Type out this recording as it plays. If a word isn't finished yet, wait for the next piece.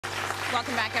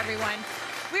Welcome back, everyone.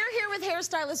 We're here with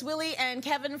hairstylist Willie and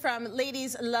Kevin from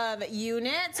Ladies Love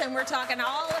Units, and we're talking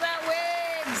all about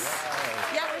wigs.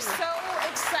 Yeah, we're so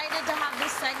excited to have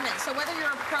this segment. So whether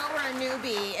you're a pro or a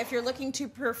newbie, if you're looking to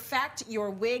perfect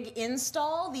your wig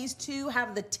install, these two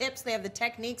have the tips, they have the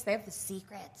techniques, they have the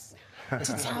secrets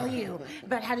to tell you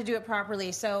about how to do it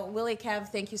properly. So Willie, Kev,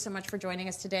 thank you so much for joining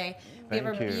us today. We have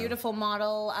a beautiful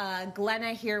model,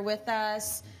 Glenna, here with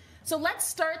us. So let's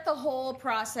start the whole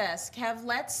process. Kev,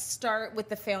 let's start with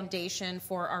the foundation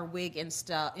for our wig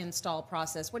install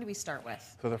process. What do we start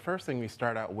with? So the first thing we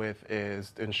start out with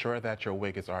is to ensure that your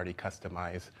wig is already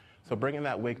customized. So bringing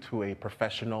that wig to a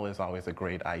professional is always a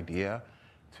great idea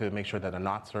to make sure that the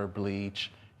knots are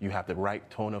bleached, you have the right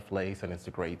tone of lace, and it's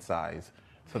a great size.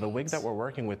 So the wig that we're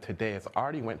working with today has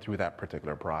already went through that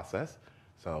particular process,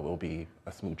 so it will be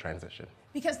a smooth transition.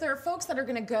 Because there are folks that are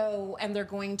going to go and they're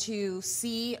going to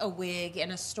see a wig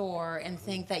in a store and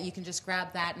think that you can just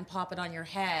grab that and pop it on your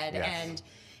head. Yes. And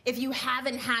if you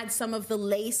haven't had some of the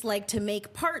lace like to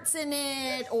make parts in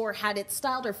it or had it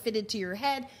styled or fitted to your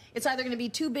head, it's either going to be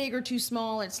too big or too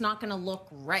small. It's not going to look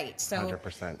right. So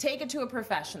 100%. Take it to a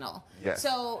professional. Yes.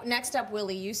 So next up,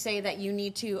 Willie, you say that you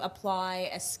need to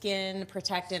apply a skin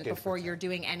protectant before you're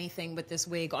doing anything with this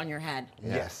wig on your head.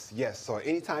 Yes, yes. So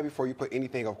anytime before you put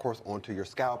anything, of course, onto your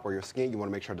scalp or your skin, you want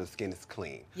to make sure the skin is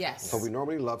clean. Yes. So we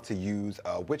normally love to use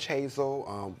witch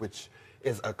hazel, which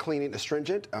is a cleaning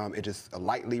astringent. It just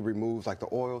lightly removes like the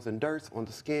oils and dirt on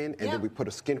the skin, and then we put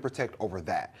a skin protect over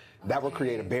that. That will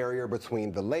create a barrier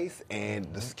between the lace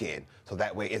and the skin. So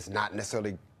that way it's not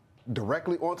necessarily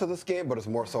directly onto the skin, but it's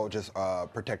more so just a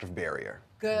protective barrier.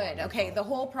 Good. Okay, the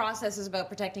whole process is about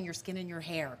protecting your skin and your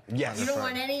hair. Yes. You don't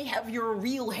want any of your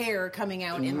real hair coming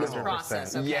out in this 100%.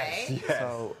 process, okay? Yes, yes.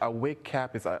 So a wig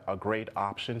cap is a great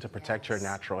option to protect your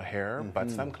natural hair,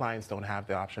 but some clients don't have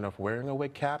the option of wearing a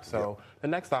wig cap, so the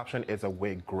next option is a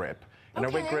wig grip. And a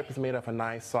wig grip is made of a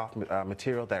nice soft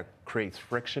material that creates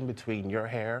friction between your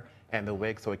hair and the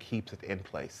wig, so it keeps it in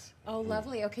place. Oh,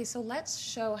 lovely. Okay, so let's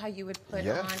show how you would put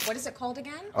on, what is it called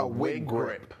again? A wig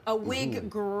grip. A wig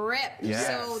grip. Yes.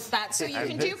 So you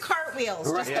can do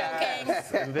cartwheels, just joking.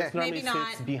 And this normally Maybe not.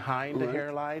 sits behind the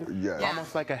hairline,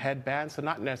 almost like a headband, so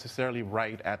not necessarily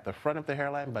right at the front of the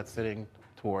hairline, but sitting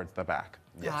towards the back.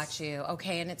 Got you.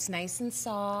 Okay, and it's nice and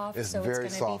soft, It's so very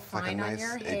it's going to soft, be fine like a on nice,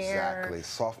 your hair. exactly,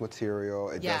 soft material.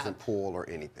 It doesn't pull or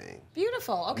anything.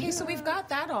 Beautiful. Okay, so we've got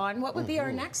that on. What would be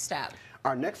our next step?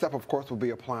 Our next step, of course, will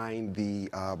be applying the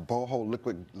boho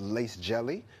liquid lace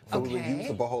jelly. So we will use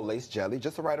the boho lace jelly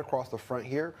just right across the front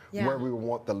here, where we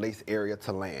want the lace area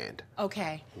to land.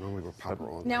 Okay. And then we will pop it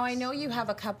on. Now, I know you have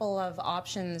a couple of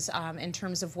options in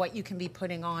terms of what you can be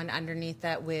putting on underneath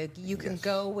that wig. You can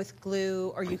go with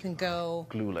glue, or you can go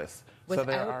Glueless.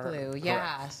 without glue.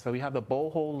 Yeah. So we have the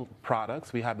boho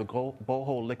products. We have the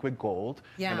boho liquid gold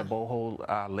and the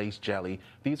boho lace jelly.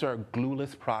 These are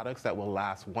glueless products that will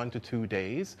last 1 to 2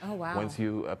 days once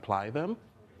you apply them.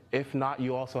 If not,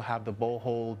 you also have the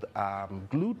boho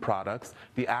glued products,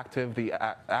 the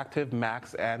active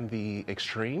max and the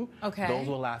extreme. Okay. Those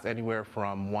will last anywhere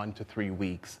from 1 to 3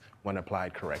 weeks when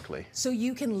applied correctly. So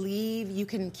you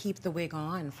can keep the wig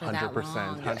on for that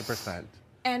long. 100%.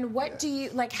 And what do you,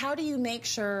 like, how do you make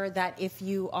sure that if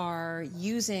you are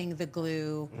using the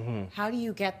glue, how do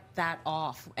you get that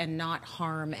off and not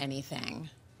harm anything?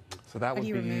 So that would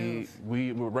be,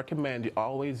 we would recommend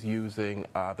always using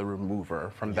the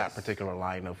remover from that particular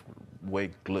line of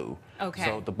wig glue. Okay.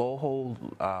 So the boho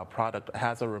product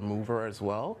has a remover as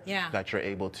well that you're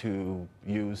able to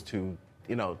use to,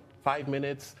 5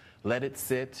 minutes, let it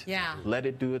sit, let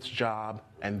it do its job,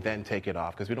 and then take it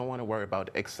off. Because we don't want to worry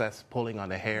about excess pulling on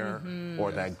the hair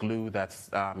or that glue that's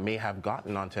may have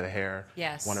gotten onto the hair.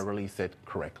 Yes. Want to release it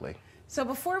correctly. So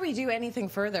before we do anything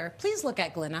further, please look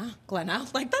at Glenna. Glenna,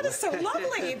 like, that is so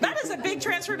lovely. That is a big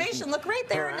transformation. Look right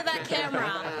there into that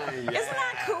camera. Isn't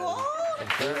that cool?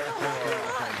 Very cool.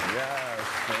 Yes,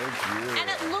 thank you. And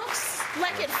it looks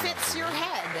like it fits your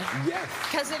head. Yes.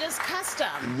 Because it is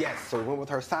custom. Yes, so we went with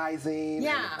her sizing,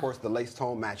 Yeah. and of course the lace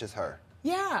tone matches her.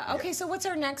 Yeah, okay, so what's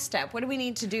our next step? What do we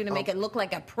need to do to make it look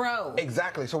like a pro?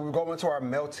 Exactly, so we're going into our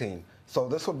melting. So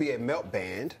this will be a melt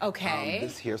band. Okay.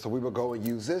 This here, so we will go and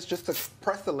use this just to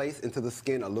press the lace into the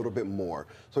skin a little bit more.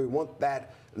 So we want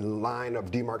that line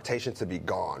of demarcation to be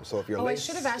gone. So if your lace... I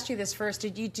should have asked you this first.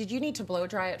 Did you need to blow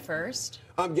dry it first?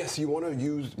 Yes, you want to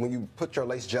use, when you put your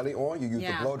lace jelly on, you use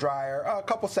the blow dryer a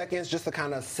couple seconds just to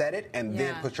kind of set it, and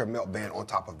then put your melt band on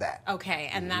top of that. Okay,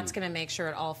 and that's going to make sure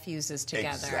it all fuses together.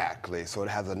 Exactly. So it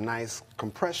has a nice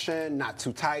compression, not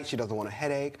too tight. She doesn't want a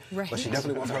headache, but she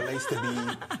definitely wants her lace to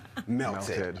be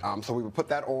melted. So we would put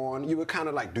that on. You would kind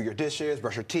of like do your dishes,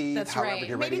 brush your teeth, however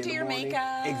you're ready in the morning. Maybe do your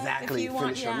makeup. Exactly.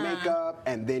 Finish your makeup,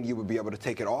 and then you would be able to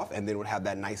take it off, and then it would have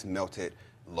that nice melted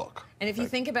look. And if you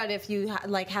think about it, if you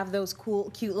like have those cool,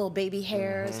 cute little baby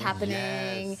hairs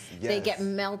happening, they get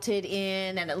melted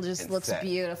in, and it just looks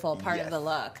beautiful, part of the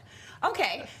look.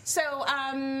 Okay, so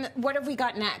what have we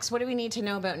got next? What do we need to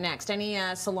know about next? Any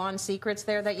salon secrets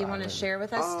there that you want to share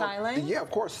with us? Styling? Yeah, of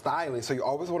course, styling. So you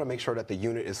always want to make sure that the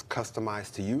unit is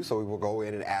customized to you. So we will go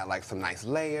in and add like some nice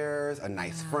layers, a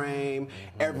nice frame.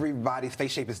 Everybody's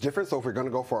face shape is different. So if we're going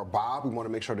to go for a bob, we want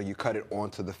to make sure that you cut it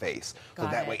onto the face. So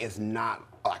that way it's not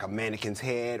like a mannequin's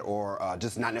head or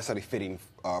just not necessarily fitting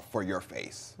for your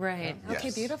face. Right. Yes. Okay,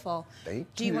 beautiful. Thank you.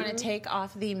 Do you want to take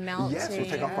off the melt? Yes, we'll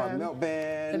take off our melt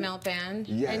band. The melt band?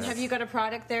 Yes. And have you got a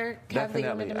product there, Kev, that you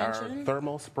wanted to mention? Our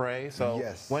thermal spray. So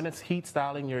when it's heat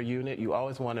styling your unit, you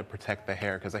always want to protect the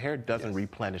hair because the hair doesn't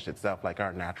replenish itself like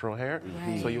our natural hair.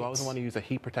 So you always want to use a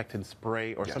heat protectant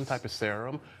spray or some type of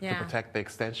serum to protect the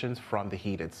extensions from the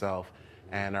heat itself.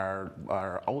 And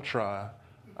our ultra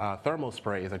thermal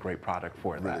spray is a great product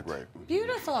for that. Really great.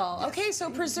 Beautiful. Okay, so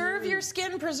preserve your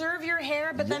skin, preserve your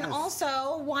hair, but then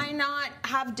also, why not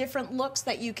have different looks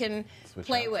that you can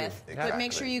play with? But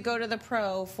make sure you go to the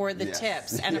pro for the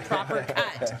tips and a proper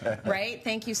cut, right?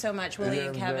 Thank you so much, Willie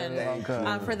and Kevin,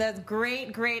 for the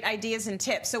great, great ideas and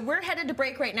tips. So we're headed to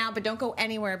break right now, but don't go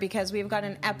anywhere because we've got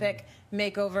an epic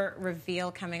makeover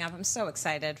reveal coming up. I'm so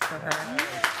excited for her.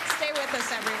 Stay with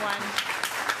us, everyone.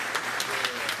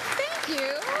 Thank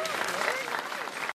you.